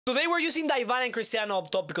Today we're using Dybala and Cristiano up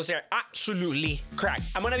top because they're absolutely cracked.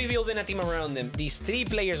 I'm going to be building a team around them. These 3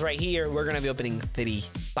 players right here, we're going to be opening 3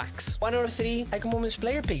 packs. 1 out of 3 Icon Moments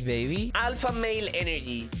player pick, baby. Alpha Male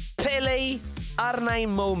Energy, Pele, R9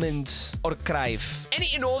 Moments, or Cruyff.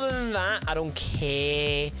 Anything other than that, I don't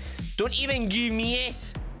care. Don't even give me it.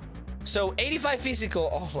 So 85 physical.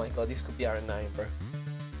 Oh my god, this could be R9, bro.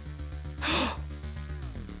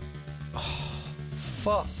 Oh,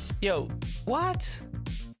 fuck. Yo, what?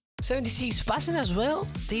 76 passing as well?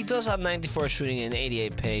 He does have 94 shooting and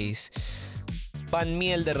 88 pace. Van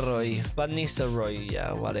Nistelrooy. Van Nistelrooy,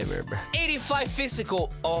 yeah, whatever, bro. 85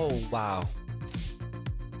 physical. Oh, wow.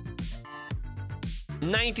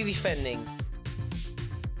 90 defending.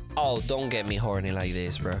 Oh, don't get me horny like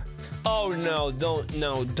this, bro. Oh, no,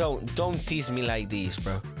 don't tease me like this,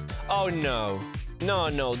 bro. Oh, no.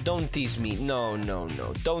 No, don't tease me. No,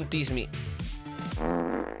 don't tease me.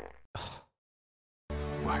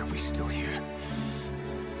 Why are we still here?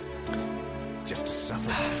 Just to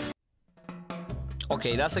suffer?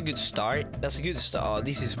 Okay, that's a good start. That's a good start. Oh,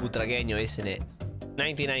 this is Butragueño, isn't it?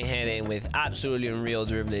 99 heading with absolutely unreal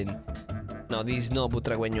dribbling. No, this is not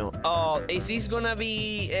Butragueño. Oh, is this gonna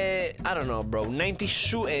be, I don't know, bro. 90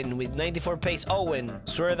 shooting with 94 pace. Owen.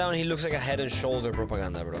 Swear down, he looks like a head and shoulder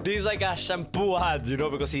propaganda, bro. This is like a shampoo ad, you know,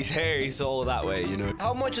 because his hair is all that way, you know.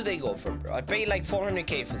 How much do they go for, bro? I paid like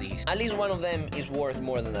 400k for these. At least one of them is worth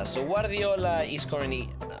more than that. So Guardiola is currently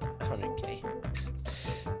 100k.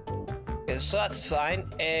 Okay, so that's fine.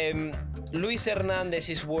 Luis Hernandez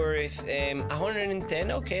is worth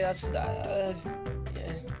 110. Okay, that's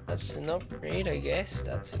that's an upgrade, I guess.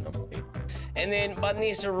 That's an upgrade. And then Van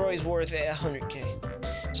Nistelrooy is worth 100k.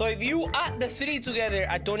 So if you add the 3 together,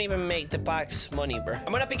 I don't even make the packs money, bro.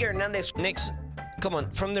 I'm gonna pick Hernandez next. Come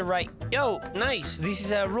on, from the right. Yo, nice. This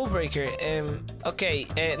is a rule breaker. Okay.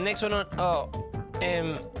 Next one on. Oh.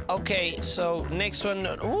 Okay. So next one.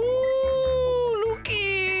 Ooh,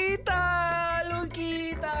 Luquita,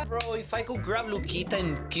 bro. If I could grab Luquita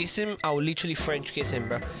and kiss him, I would literally French kiss him,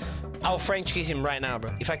 bro. I'll French kiss him right now,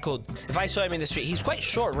 bro. If I could. If I saw him in the street. He's quite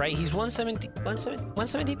short, right? He's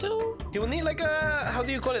 172? He will need like a... How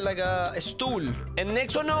do you call it? Like a stool. And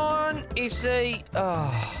next one on is a...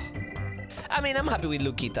 I mean, I'm happy with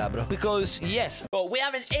Luquita, bro. Because, yes. Well, we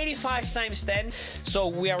have an 85 times 10. So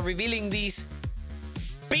we are revealing these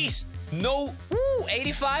beast. No. Ooh,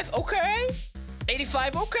 85. Okay.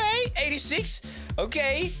 85. Okay. 86.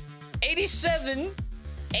 Okay. 87.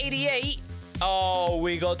 88. Oh,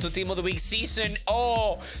 we got to Team of the Week season.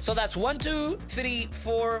 Oh, so that's 1, 2, 3,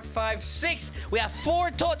 4, 5, 6. We have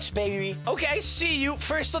 4 touch, baby. Okay, I see you.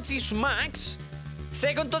 First touch is Max.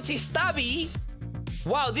 Second touch is Tabby.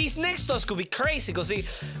 Wow, these next touch could be crazy because we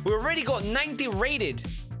already got 90 rated.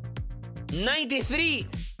 93.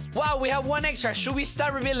 Wow, we have 1 extra. Should we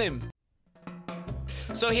start revealing him?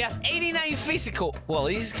 So he has 89 physical. Well,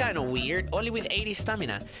 this is kind of weird. Only with 80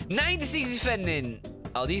 stamina. 96 defending.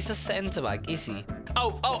 Oh, this is a center back, easy.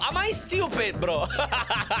 Oh, am I stupid, bro?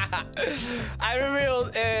 I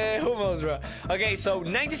revealed Hummels, bro. Okay, so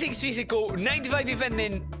 96 physical, 95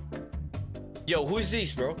 defending. Yo, who is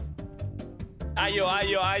this, bro?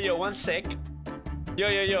 Ayo, 1 sec.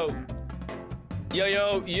 Yo.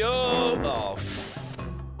 Oh,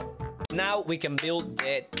 now we can build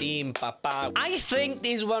the team, papa. I think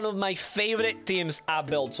this is one of my favorite teams I've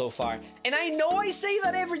built so far. And I know I say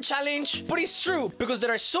that every challenge, but it's true because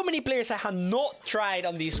there are so many players I have not tried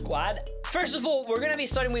on this squad. First of all, we're going to be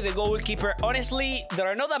starting with the goalkeeper. Honestly, there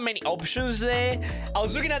are not that many options there. I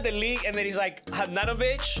was looking at the league and there is like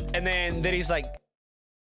Handanovic and then there is like...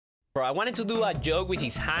 Bro, I wanted to do a joke with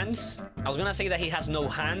his hands. I was going to say that he has no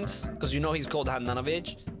hands because you know he's called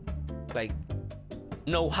Handanovic. Like...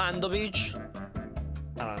 No Handovic.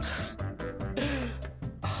 I don't know.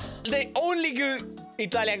 The only good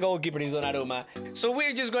Italian goalkeeper is Donnarumma. So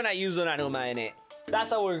we're just gonna use Donnarumma in it.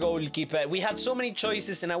 That's our goalkeeper. We had so many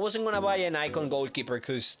choices and I wasn't gonna buy an icon goalkeeper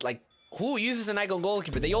because, like, who uses an icon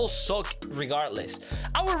goalkeeper? They all suck regardless.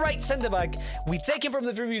 Our right center back, we take him from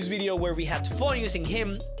the previous video where we had fun using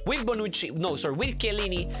him with Bonucci. No, sorry, with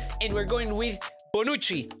Chiellini. And we're going with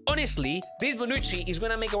Bonucci. Honestly, this Bonucci is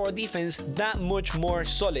gonna make our defense that much more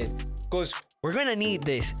solid because we're gonna need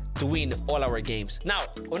this to win all our games. Now,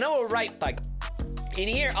 on our right back, in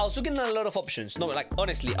here, I was looking at a lot of options. No, like,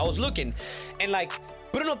 honestly, I was looking and like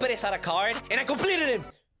Bruno Perez had a card and I completed him.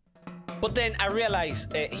 But then I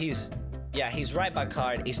realized his right back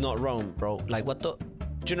card is not wrong, bro. Like, what the? Do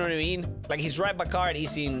you know what I mean? Like, his right back card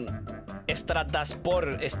is in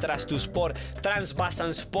Strataspor,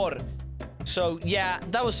 Transvasanspor. So, yeah,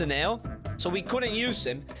 that was an L. So we couldn't use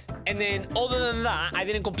him. And then, other than that, I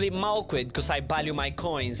didn't complete Malquid because I value my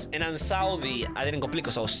coins. And on Saudi, I didn't complete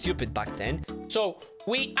because I was stupid back then. So,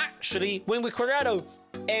 we actually went with Cuadrado.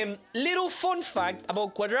 Little fun fact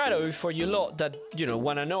about Cuadrado for you lot that, you know,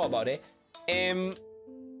 want to know about it.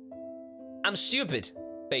 I'm stupid,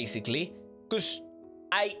 basically. Because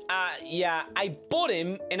I bought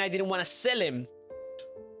him and I didn't want to sell him.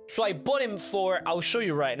 So I bought him for, I'll show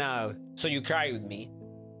you right now, so you cry with me.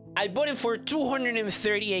 I bought him for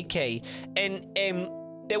 238k, and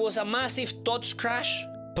there was a massive TOTS crash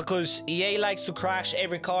because EA likes to crash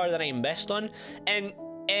every car that I invest on, and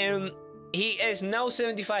he is now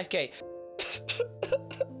 75k.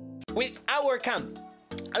 With our camp,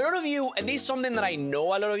 a lot of you, and this is something that I know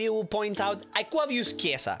a lot of you will point out, I could have used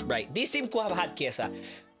Chiesa, right? This team could have had Chiesa,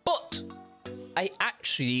 but I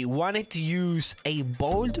actually wanted to use a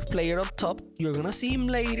bold player up top. You're gonna see him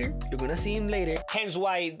later. You're gonna see him later. Hence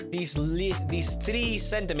why these three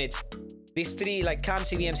sentiments, these three like cam,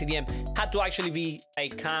 CDM, CDM, had to actually be a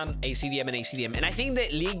cam, a CDM, and a CDM. And I think the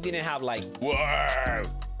league didn't have like, whoa,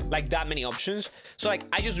 like that many options. So like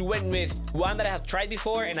I just went with one that I have tried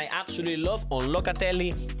before and I absolutely love on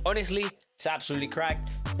Locatelli. Honestly, it's absolutely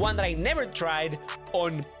cracked. One that I never tried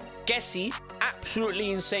on Kessie,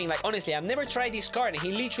 absolutely insane. Like honestly, I've never tried this card and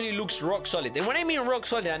he literally looks rock solid. And when I mean rock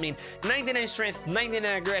solid, I mean 99 strength,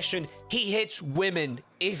 99 aggression. He hits women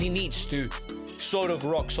if he needs to. Sort of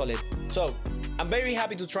rock solid. So I'm very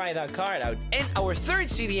happy to try that card out. And our third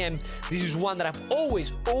CDM, this is one that I've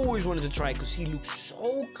always wanted to try because he looks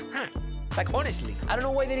so cracked. Like honestly, I don't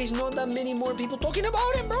know why there is not that many more people talking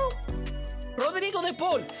about him, bro. Rodrigo De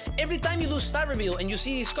Paul. Every time you do star reveal and you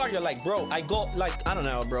see this card, you're like, bro, I got like, I don't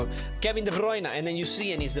know, bro, Kevin De Bruyne, and then you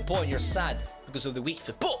see and it's De Paul and you're sad because of the weak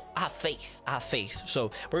foot. But I have faith. I have faith.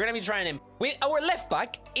 So we're gonna be trying him. With our left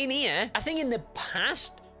back in here, I think in the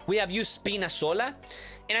past we have used Spinazzola,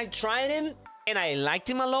 and I tried him and I liked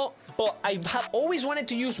him a lot, but I have always wanted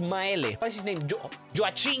to use Maele. What's his name?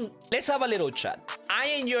 Joachim. Let's have a little chat. I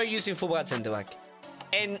enjoy using Football at centre back.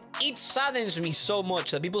 And it saddens me so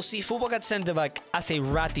much that people see Football at centre back as a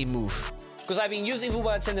ratty move. Because I've been using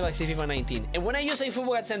Football at centre back since FIFA 19. And when I use a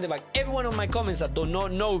Football at centre back, everyone on my comments that do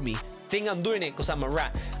not know me think I'm doing it because I'm a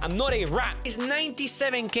rat. I'm not a rat. It's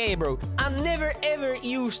 97k, bro. I've never ever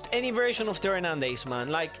used any version of Teo Hernandez, man.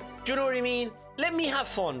 Like, do you know what I mean? Let me have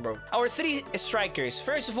fun, bro. Our three strikers.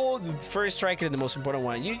 First of all, the first striker, the most important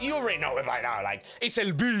one. You already know it by now. Like, it's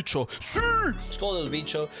El Bicho. Sí! It's called El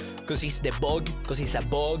Bicho because he's the bug. Because he's a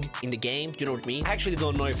bug in the game. You know what I mean? I actually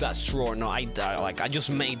don't know if that's true or not. I just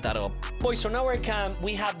made that up. Boys, on our camp,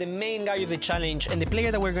 we have the main guy of the challenge and the player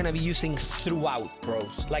that we're going to be using throughout,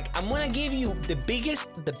 bros. Like, I'm going to give you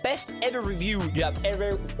the best ever review you have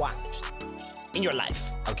ever watched in your life.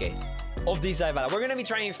 Okay. Of this Dybala. We're gonna be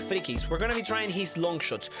trying free kicks. We're gonna be trying his long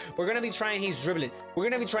shots. We're gonna be trying his dribbling. We're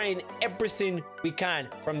gonna be trying everything we can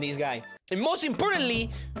from this guy. And most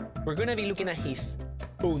importantly, we're gonna be looking at his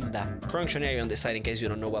bunda. Crunctionary on the side in case you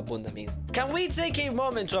don't know what bunda means. Can we take a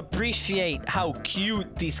moment to appreciate how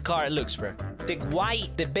cute this card looks, bro? The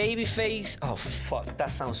white, the baby face. Oh, fuck.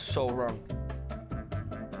 That sounds so wrong.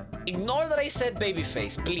 Ignore that I said baby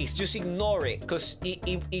face. Please, just ignore it. Because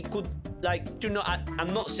it could... Like, you know,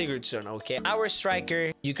 I'm not Sigurdsson, okay? Our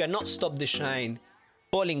striker, you cannot stop the shine.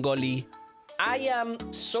 Bowling goalie. I am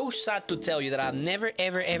so sad to tell you that I've never,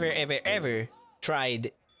 ever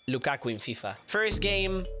tried Lukaku in FIFA. First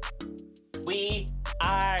game, we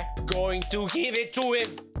are going to give it to him.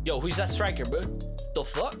 Yo, who's that striker, bro? The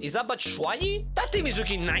fuck? Is that Batshuayi? That team is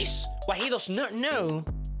looking nice. What he does not know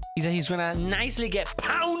is that he's gonna nicely get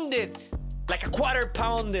pounded. Like a quarter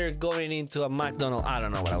pounder going into a McDonald's. I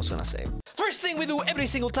don't know what I was gonna say. First thing we do every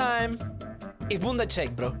single time is bunda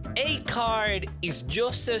check, bro. A card is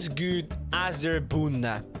just as good as their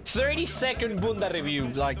bunda. 30-second bunda review,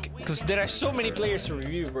 like, because there are so many players to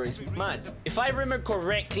review, bro. It's mad. If I remember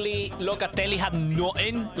correctly, Locatelli had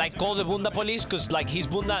nothing, like, called the bunda police, because, like, his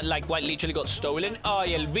bunda, like, quite literally got stolen. Oh,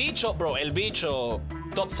 El Bicho, bro. El Bicho.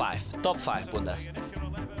 Top 5 bundas.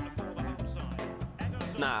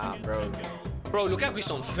 Nah, bro. Bro, Lukaku is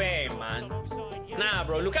unfair, man. Nah,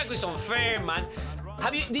 bro, Lukaku is unfair, man.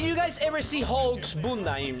 Did you guys ever see Hulk's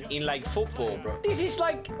bunda in like football, bro? This is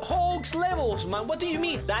like Hulk's levels, man. What do you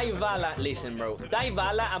mean? Dybala, listen, bro.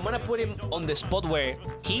 Dybala, I'm gonna put him on the spot where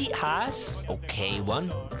he has okay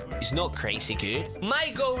one. It's not crazy good.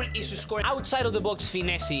 My goal is to score outside of the box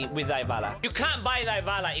finesse with Dybala. You can't buy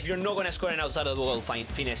Dybala if you're not gonna score an outside of the box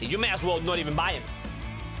finesse. You may as well not even buy him.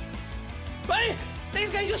 Hey! This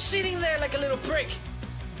guy's just sitting there like a little prick.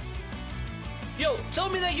 Yo, tell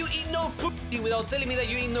me that you eat no pussy without telling me that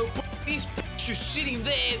you eat no pussy. This bitch just sitting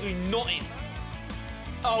there doing nothing.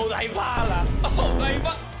 Oh, Dybala. Oh,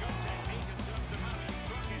 Dybala.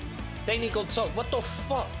 Technical talk. What the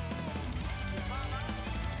fuck?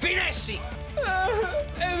 Finessi.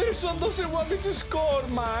 Ederson doesn't want me to score,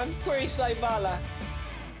 man. Where is Dybala?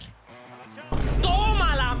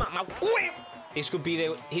 Tómala, mamá. This could be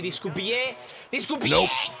the... This could be it. This could be nope.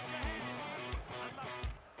 it.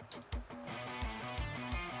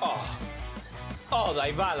 Oh. Oh,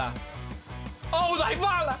 Dybala. Oh,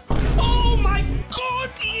 Dybala. Oh, my God.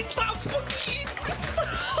 It's a fucking...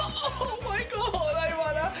 Oh, my God,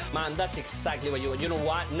 Dybala. Man, that's exactly what you want. You know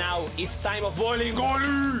what? Now it's time of bowling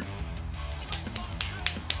goal.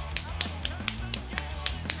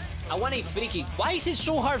 I want a free kick. Why is it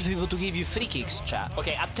so hard for people to give you free kicks, chat?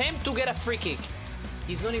 Okay, attempt to get a free kick.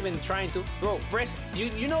 He's not even trying to... Bro, press...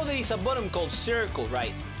 You know there is a button called circle,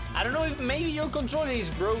 right? I don't know if maybe your controller is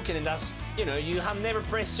broken and that's... You know, you have never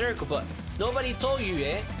pressed circle, but nobody told you,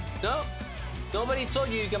 eh? No? Nobody told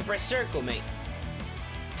you can press circle, mate.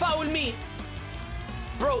 Foul me!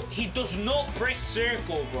 Bro, he does not press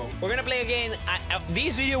circle, bro. We're gonna play again.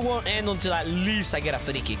 This video won't end until at least I get a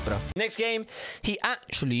free kick, bro. Next game, he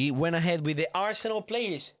actually went ahead with the Arsenal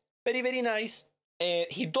players. Very, very nice.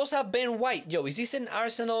 He does have Ben White. Yo, is this an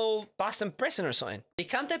Arsenal past and present or something?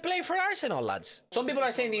 Can't they play for Arsenal, lads? Some people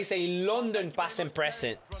are saying this is a London past and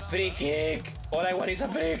present. Free kick. All I want is a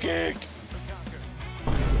free kick.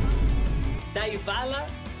 Dybala.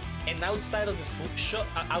 And outside of the foot shot,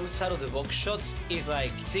 outside of the box shots, is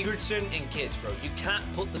like Sigurdsson and Kids, bro. You can't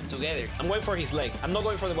put them together. I'm going for his leg. I'm not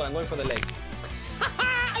going for the ball. I'm going for the leg.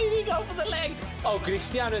 I didn't go for the leg. Oh,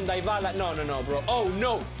 Cristiano and Dybala. No, no, no, bro. Oh,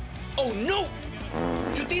 no. Oh, no.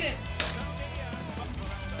 You didn't.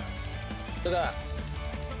 Look at that.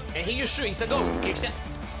 And he just shoot. It's a goal. Cristiano.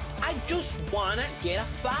 I just want to get a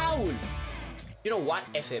foul. You know what?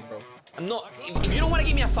 F it, bro. I'm not... If you don't want to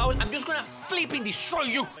give me a foul, I'm just gonna flip and destroy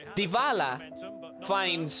you. Dybala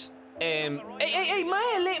finds... Hey, Maele,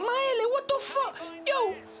 what the fuck?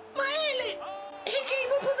 Yo, Maele, he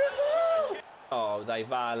gave up on the ball. Oh,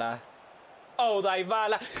 Dybala. Oh,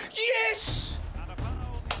 Dybala. Yes!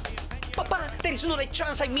 Papa, there is not a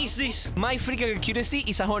chance I miss this. My free kick accuracy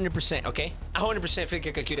is 100%, okay? 100% free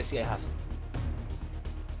kick accuracy I have.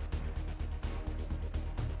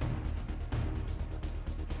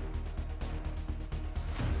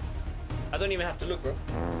 I don't even have to look, bro.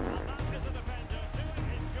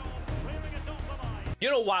 You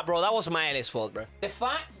know what, bro? That was Maele's fault, bro. The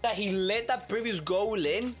fact that he let that previous goal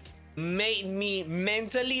in made me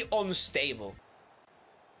mentally unstable.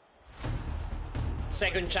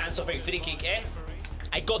 Second chance of a free kick, eh?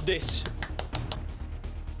 I got this.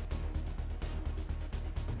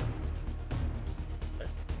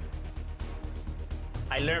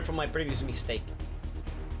 I learned from my previous mistake.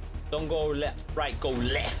 Don't go left, right, go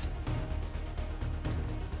left.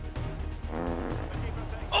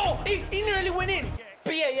 Oh, he nearly went in.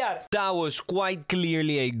 VAR. That was quite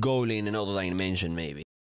clearly a goal in another dimension, maybe.